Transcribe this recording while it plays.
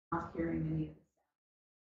hearing any of this.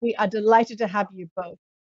 We are delighted to have you both.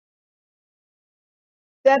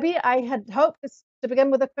 Debbie, I had hoped to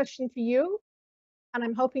begin with a question for you, and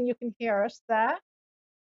I'm hoping you can hear us there.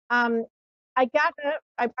 I gather,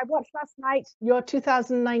 I watched last night your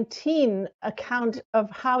 2019 account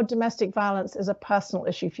of how domestic violence is a personal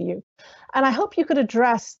issue for you. And I hope you could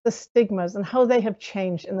address the stigmas and how they have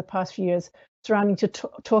changed in the past few years surrounding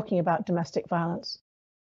talking about domestic violence.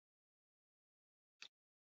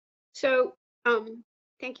 So,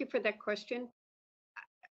 thank you for that question.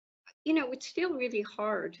 You know, it's still really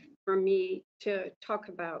hard for me to talk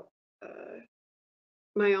about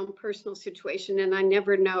my own personal situation, and I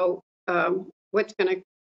never know how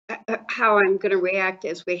I'm going to react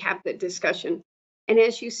as we have the discussion. And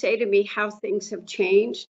as you say to me, how things have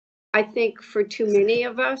changed, I think for too many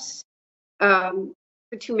of us,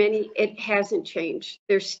 it hasn't changed.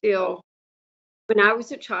 There's still, when I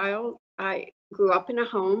was a child, I grew up in a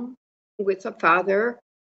home with a father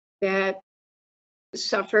that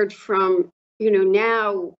suffered from,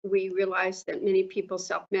 now we realize that many people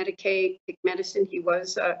self-medicate, take medicine. He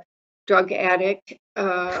was a drug addict,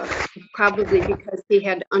 probably because he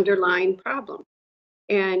had underlying problems.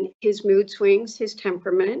 And his mood swings, his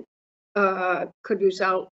temperament could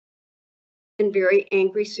result in very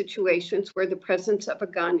angry situations where the presence of a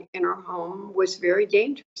gun in our home was very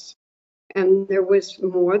dangerous. And there was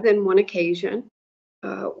more than one occasion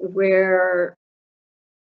where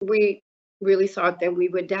we really thought that we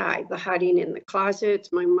would die. The hiding in the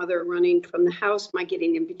closets, my mother running from the house, my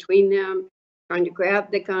getting in between them, trying to grab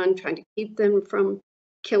the gun, trying to keep them from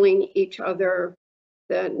killing each other.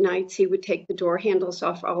 The nights he would take the door handles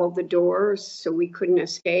off all of the doors so we couldn't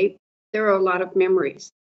escape. There are a lot of memories.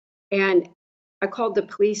 And I called the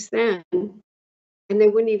police then, and they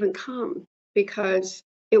wouldn't even come because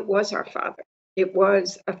it was our father. It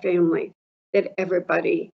was a family that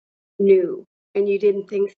everybody knew. And you didn't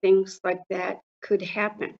think things like that could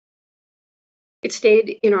happen. It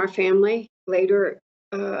stayed in our family later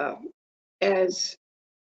as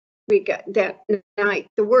we got that night,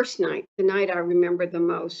 the worst night, the night I remember the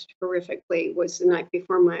most horrifically was the night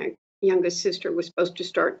before my youngest sister was supposed to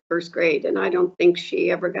start first grade. And I don't think she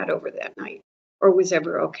ever got over that night or was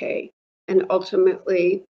ever okay. And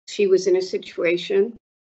ultimately, she was in a situation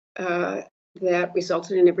that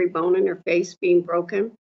resulted in every bone in her face being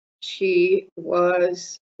broken. She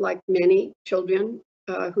was like many children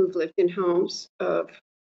who've lived in homes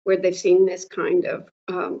where they've seen this kind of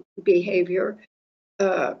behavior,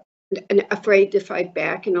 and afraid to fight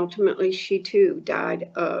back. And ultimately, she too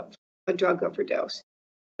died of a drug overdose.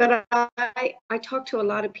 But I talk to a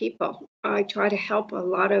lot of people. I try to help a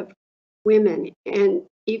lot of women. And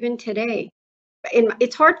even today, and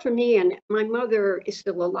it's hard for me, and my mother is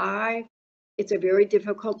still alive. It's a very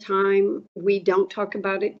difficult time. We don't talk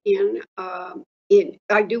about it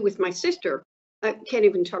I do with my sister. I can't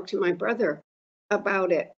even talk to my brother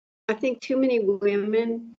about it. I think too many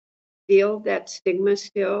women feel that stigma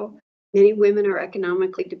still. Many women are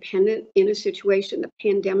economically dependent in a situation. The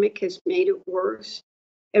pandemic has made it worse.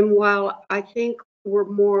 And while I think we're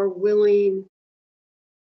more willing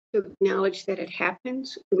to acknowledge that it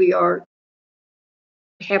happens,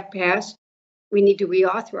 have passed. We need to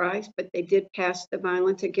reauthorize, but they did pass the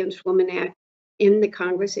Violence Against Women Act in the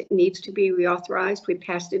Congress. It needs to be reauthorized. We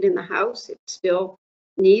passed it in the House. It still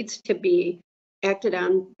needs to be acted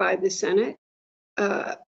on by the Senate.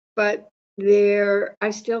 But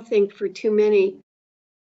I still think for too many,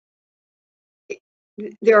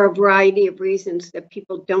 there are a variety of reasons that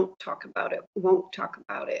people don't talk about it, won't talk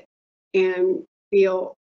about it, and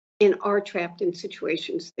feel and are trapped in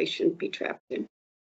situations they shouldn't be trapped in.